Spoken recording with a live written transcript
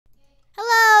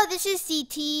this is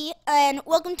CT, and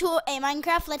welcome to a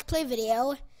Minecraft Let's Play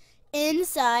video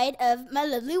inside of my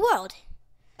lovely world.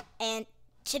 And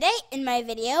today in my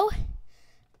video,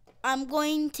 I'm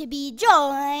going to be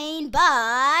joined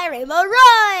by Rainbow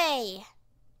Roy.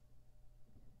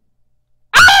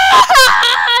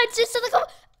 Ah! It's just like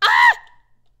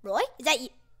Roy, is that you?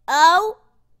 Oh,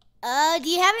 do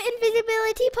you have an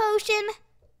invisibility potion?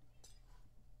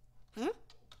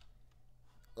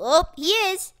 Oh, he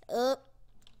is.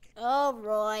 Oh,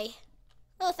 Roy.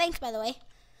 Oh, thanks, by the way.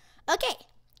 Okay,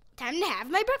 time to have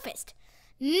my breakfast.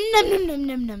 Nom nom nom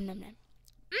nom nom nom nom.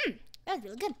 That was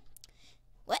really good.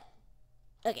 What?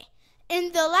 Okay.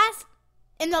 In the last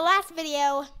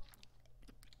video,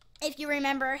 if you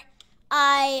remember,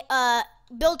 I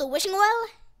built a wishing well,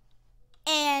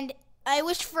 and I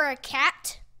wished for a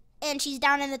cat, and she's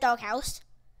down in the doghouse.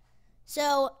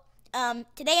 So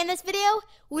today in this video,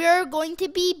 we're going to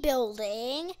be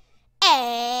building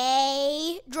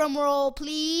a, drum roll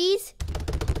please,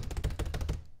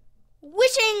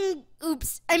 ring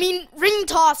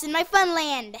toss in my fun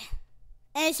land.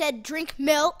 And it said drink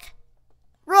milk.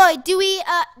 Roy, do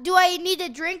I need to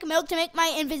drink milk to make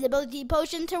my invisibility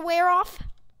potion to wear off?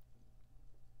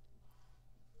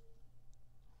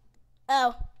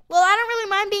 Oh, well, I don't really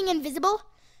mind being invisible,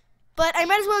 but I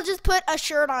might as well just put a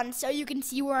shirt on so you can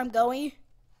see where I'm going.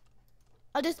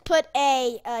 I'll just put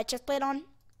a chest plate on.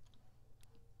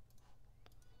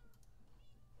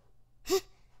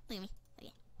 Look at me.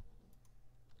 Okay.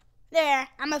 There,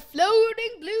 I'm a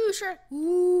floating blue shirt.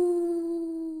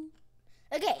 Ooh.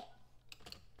 Okay.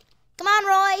 Come on,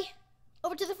 Roy.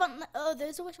 Over to the front. Oh,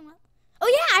 there's a wishing well. Oh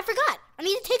yeah, I forgot. I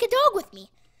need to take a dog with me.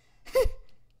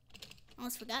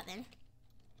 Almost forgot then.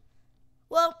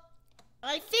 Well,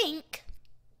 I think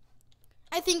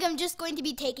I'm just going to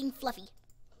be taking Fluffy.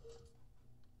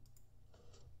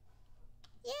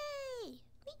 Yay!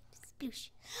 Sploosh.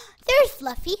 There's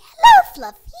Fluffy. Hello,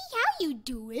 Fluffy. How you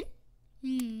doing?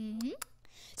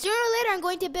 Sooner or later, I'm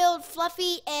going to build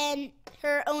Fluffy and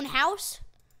her own house.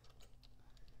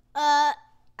 I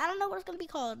don't know what it's going to be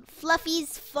called.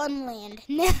 Fluffy's Funland.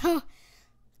 Now,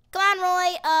 come on,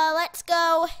 Roy. Let's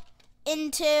go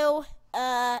into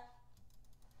the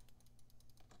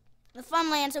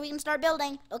Funland so we can start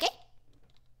building. Okay?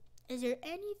 Is there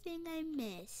anything I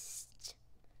missed?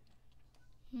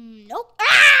 Nope.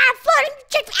 Ah! Floating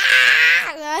chips!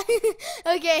 Ah!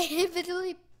 Okay,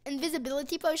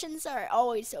 invisibility potions are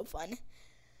always so fun.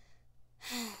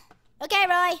 Okay,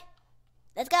 Roy.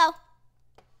 Let's go.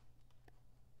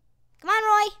 Come on,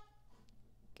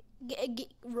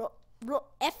 Roy.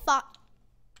 F5.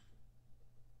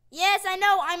 Yes, I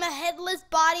know. I'm a headless,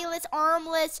 bodiless,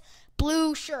 armless,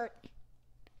 blue shirt.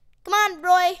 Come on,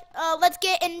 Roy. Let's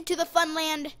get into the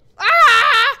Funland.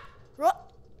 Ah!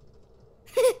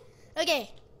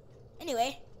 Okay.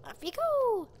 Anyway, off you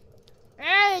go.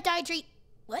 Die treat.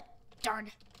 What?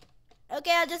 Darn.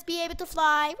 Okay, I'll just be able to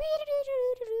fly.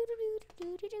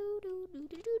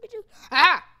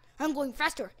 Ah! I'm going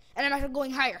faster, and I'm actually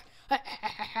going higher.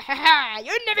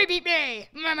 You'll never beat me.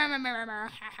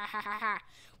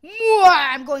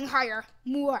 I'm going higher.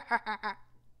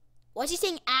 What's he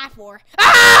saying ah for?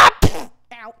 Ah!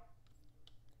 Ow.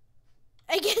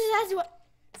 I guess that's what.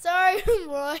 Sorry,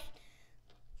 Roy.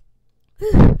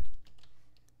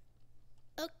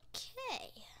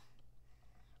 Okay.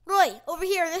 Roy, over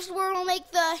here. This is where we'll make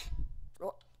the.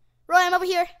 Roy, I'm over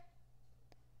here.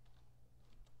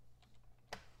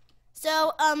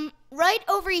 So, right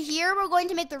over here, we're going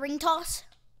to make the ring toss.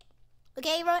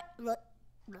 Okay, Roy.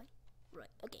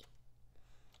 Okay.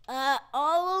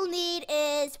 All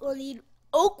we'll need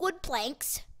oak wood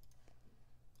planks.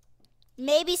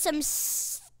 Maybe some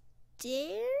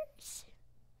stairs.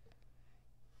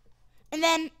 And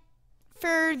then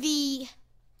for the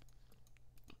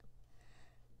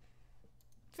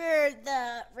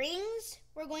rings,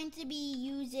 we're going to be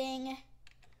using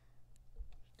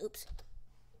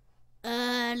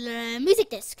music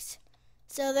discs.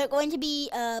 So they're going to be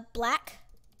black.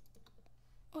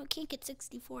 Oh, I can't get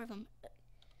 64 of them.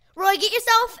 Roy, get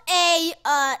yourself a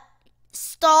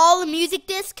stall music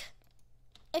disc,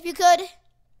 if you could.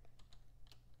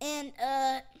 And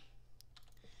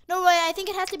no, Roy, I think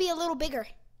it has to be a little bigger.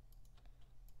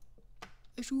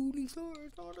 A shooting star,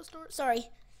 it's not a star. Sorry.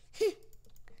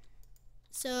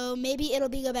 So maybe it'll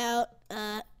be about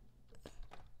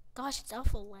gosh, it's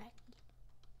awful whack.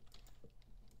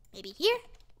 Maybe here.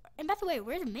 And by the way,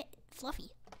 where's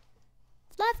Fluffy?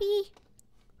 Fluffy!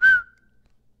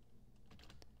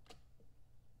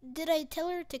 Did I tell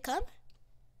her to come?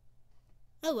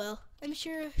 Oh well, I'm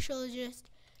sure she'll just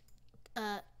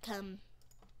come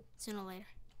sooner or later.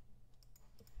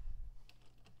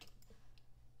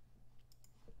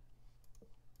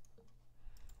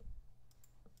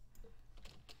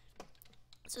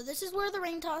 So this is where the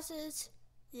ring toss is.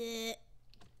 Yeah.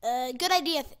 Good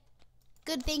idea.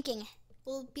 Good thinking.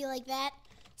 We'll be like that.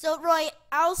 So Roy,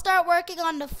 I'll start working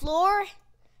on the floor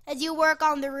as you work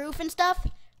on the roof and stuff.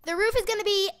 The roof is gonna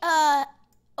be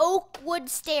oak wood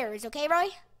stairs, okay, Roy?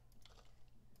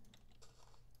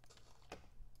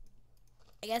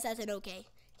 I guess that's an okay.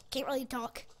 Can't really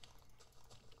talk.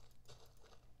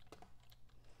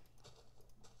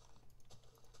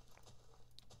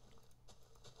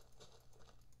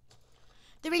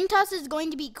 The ring toss is going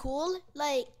to be cool.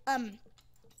 Like,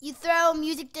 you throw a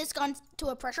music disc onto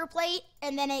a pressure plate,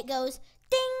 and then it goes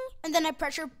ding, and then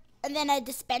a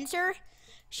dispenser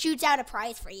shoots out a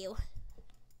prize for you.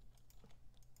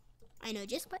 I know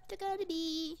just what they're gonna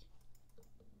be.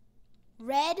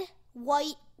 Red,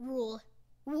 white, wool.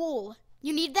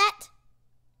 You need that?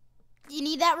 Do you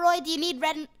need that, Roy? Do you need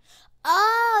red?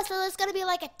 Oh, so it's gonna be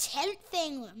like a tent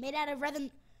thing made out of red and.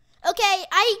 Okay,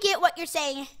 I get what you're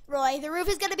saying, Roy. The roof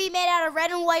is going to be made out of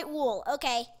red and white wool.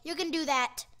 Okay, you can do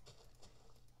that.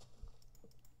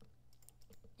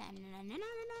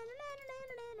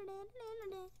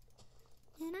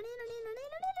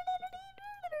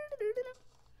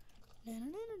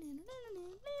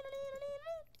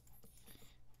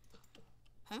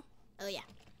 Huh? Oh, yeah.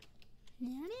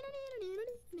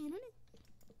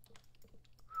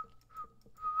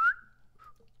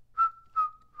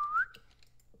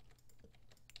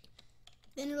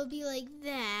 Then it'll be like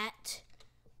that.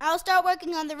 I'll start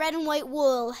working on the red and white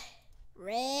wool.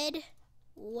 Red,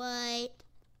 white.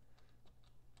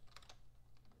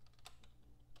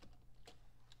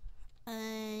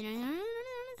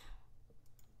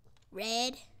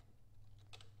 Red.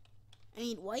 I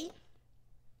mean white.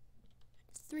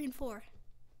 It's 3 and 4.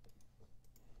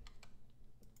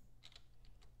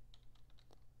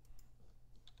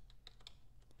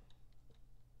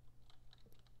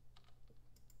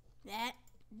 That.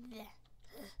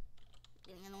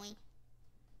 Getting annoying.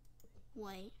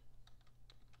 White.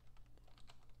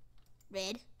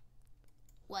 Red.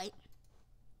 White.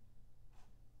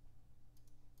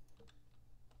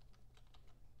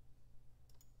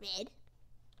 Red.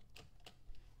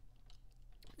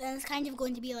 Then it's kind of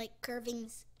going to be like curving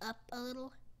up a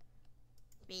little.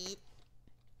 Red.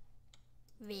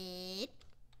 Red.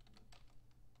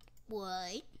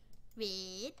 White.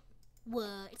 Red.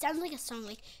 What? It sounds like a song,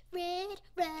 like red,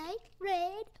 white,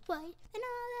 red, white, and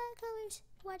all the colors.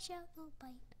 Watch out, they'll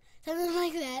bite. Something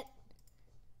like that.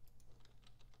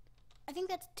 I think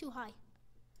that's too high.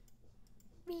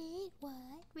 Red,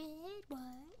 white, red,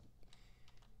 white.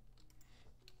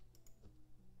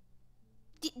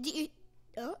 Do you?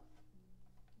 Oh.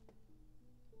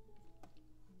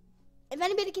 If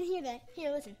anybody can hear that,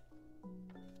 here, listen.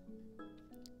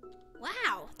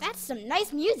 Wow, that's some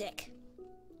nice music.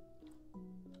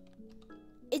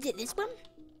 Is it this one?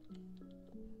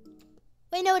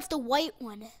 Wait, no, it's the white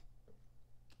one.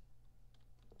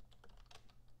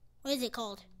 What is it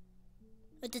called?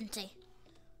 It doesn't say.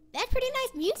 That's pretty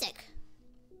nice music.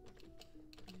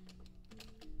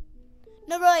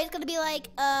 No, Roy, it's gonna be like,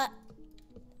 gonna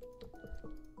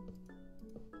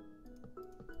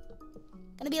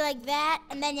be like that,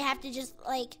 and then you have to just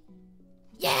like,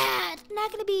 yeah, it's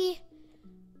not gonna be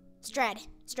Strad.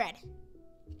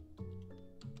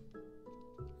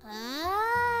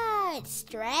 Ah, it's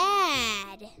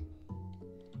Strad.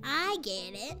 I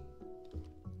get it.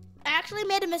 I actually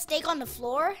made a mistake on the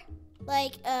floor.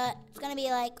 Like, it's gonna be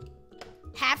like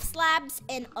half slabs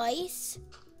and ice.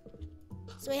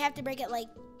 So we have to break it like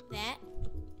that.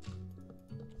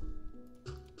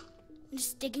 I'm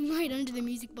just sticking right under the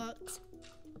music box.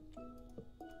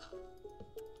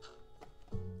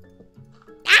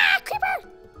 Ah, creeper!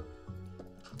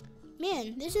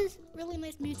 Man, this is really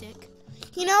nice music.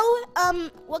 You know,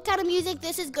 what kind of music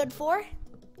this is good for?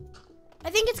 I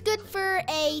think it's good for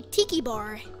a tiki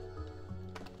bar.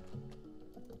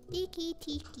 Tiki,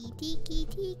 tiki, tiki,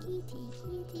 tiki, tiki,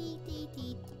 tiki,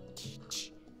 tiki.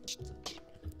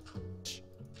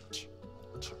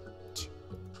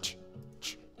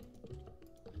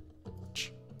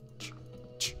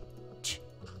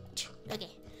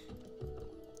 Okay.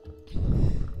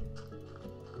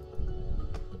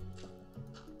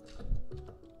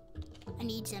 I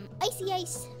need some icy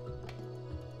ice.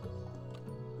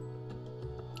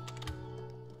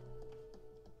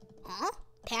 Huh?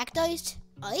 Packed ice?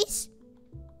 Ice?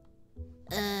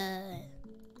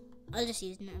 I'll just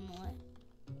use normal.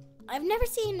 I've never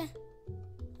seen,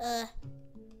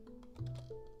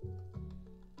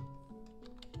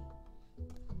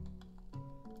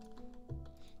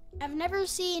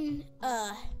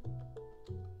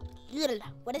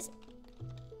 what is it?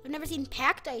 I've never seen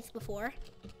packed ice before.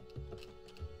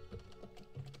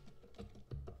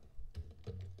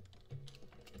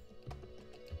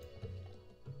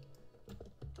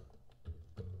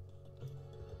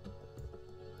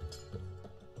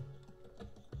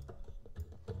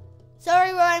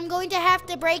 Sorry, Roy, I'm going to have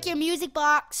to break your music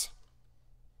box.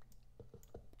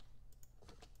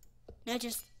 That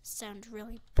just sounds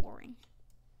really boring.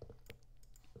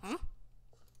 Huh?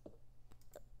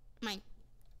 Mine.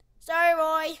 Sorry,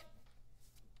 Roy.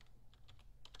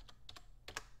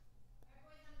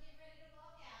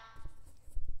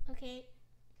 Okay.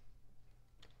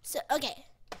 So, okay.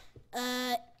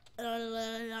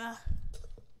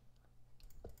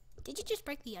 Did you just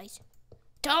break the ice?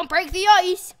 Don't break the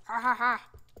ice! Ha ha ha.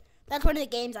 That's one of the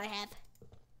games I have.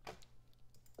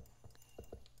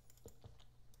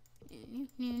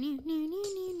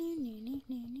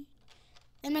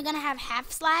 Then we're gonna have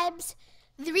half slabs.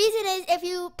 The reason is if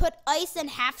you put ice in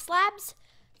half slabs,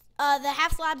 the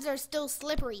half slabs are still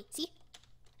slippery. See?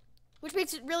 Which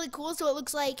makes it really cool, so it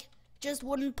looks like just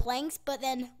wooden planks, but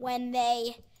then when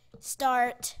they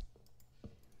start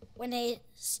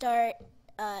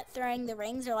throwing the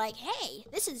rings, they're like, hey,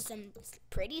 this is some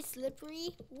pretty slippery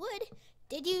wood.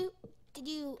 Did you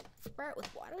spray it with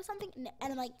water or something? And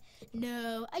I'm like,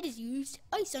 no, I just used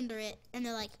ice under it. And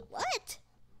they're like, what?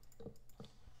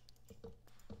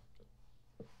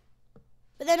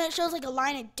 But then it shows like a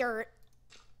line of dirt.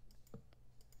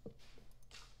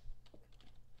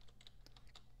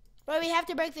 But we have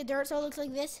to break the dirt so it looks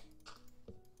like this.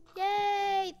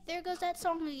 Yay! There goes that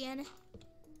song again.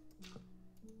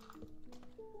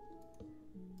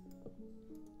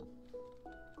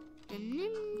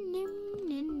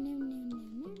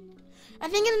 I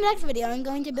think in the next video I'm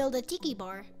going to build a tiki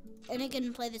bar and it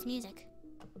can play this music.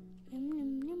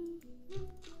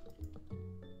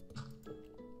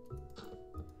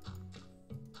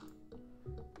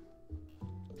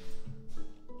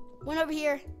 One over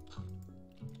here.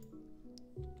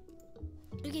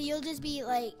 Okay, you'll just be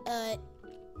like,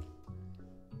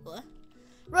 what?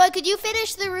 Roy, could you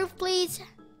finish the roof, please?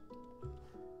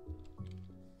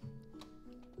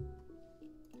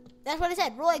 That's what I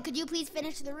said. Roy, could you please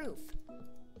finish the roof?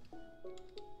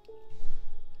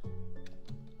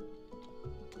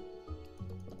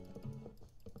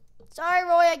 Sorry,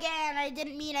 Roy, again. I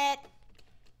didn't mean it.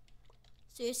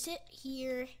 So you sit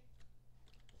here.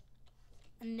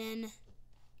 And then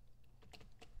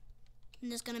I'm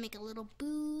just going to make a little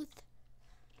booth.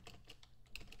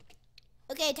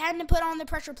 Okay, time to put on the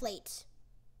pressure plates.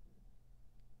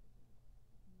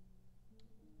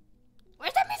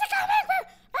 Where's the music coming from?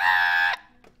 Ah!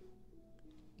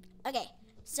 Okay,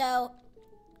 so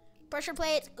pressure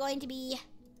plate's going to be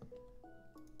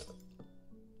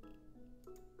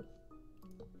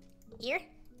here.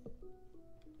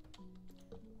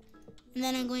 And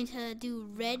then I'm going to do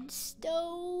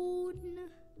redstone.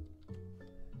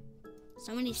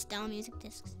 So many style music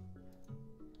discs.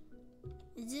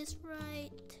 Is this right?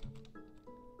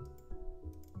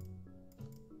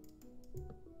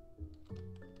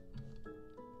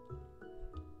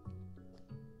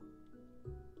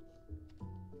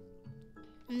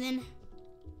 And then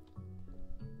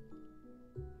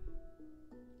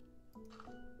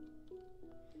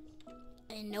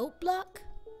a note block.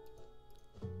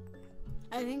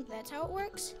 I think that's how it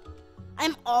works.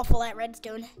 I'm awful at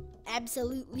redstone.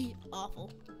 Absolutely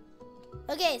awful.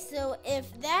 Okay, so if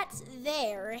that's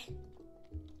there,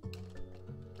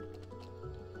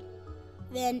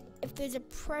 then if there's a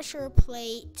pressure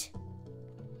plate,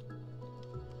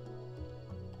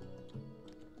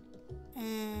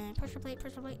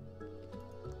 pressure plate.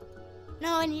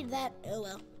 No, I need that. Oh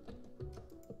well.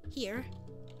 Here.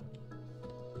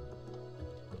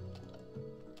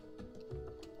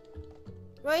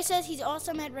 Roy says he's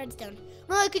awesome at redstone.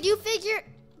 Roy, could you figure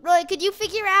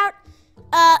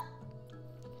out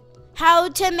how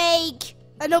to make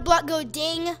a note block go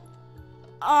ding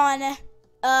on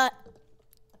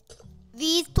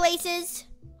these places?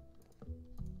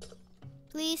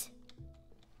 Please.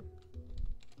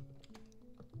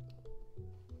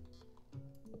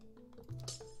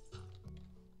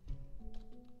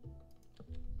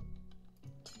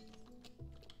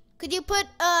 Could you put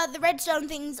the redstone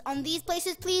things on these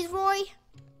places, please, Roy?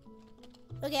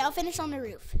 Okay, I'll finish on the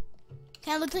roof.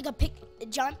 Kind of looks like a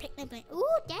giant picnic blanket.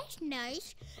 Ooh, that's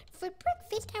nice. For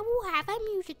breakfast, I will have a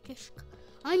music disc.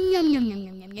 Yum, yum, yum,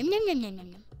 yum, yum, yum, yum, yum,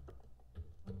 yum.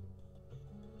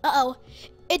 Uh-oh.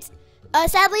 It's,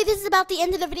 sadly, this is about the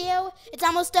end of the video. It's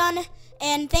almost done.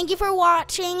 And thank you for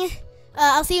watching.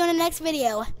 I'll see you in the next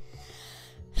video.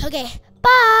 Okay,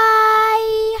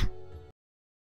 bye!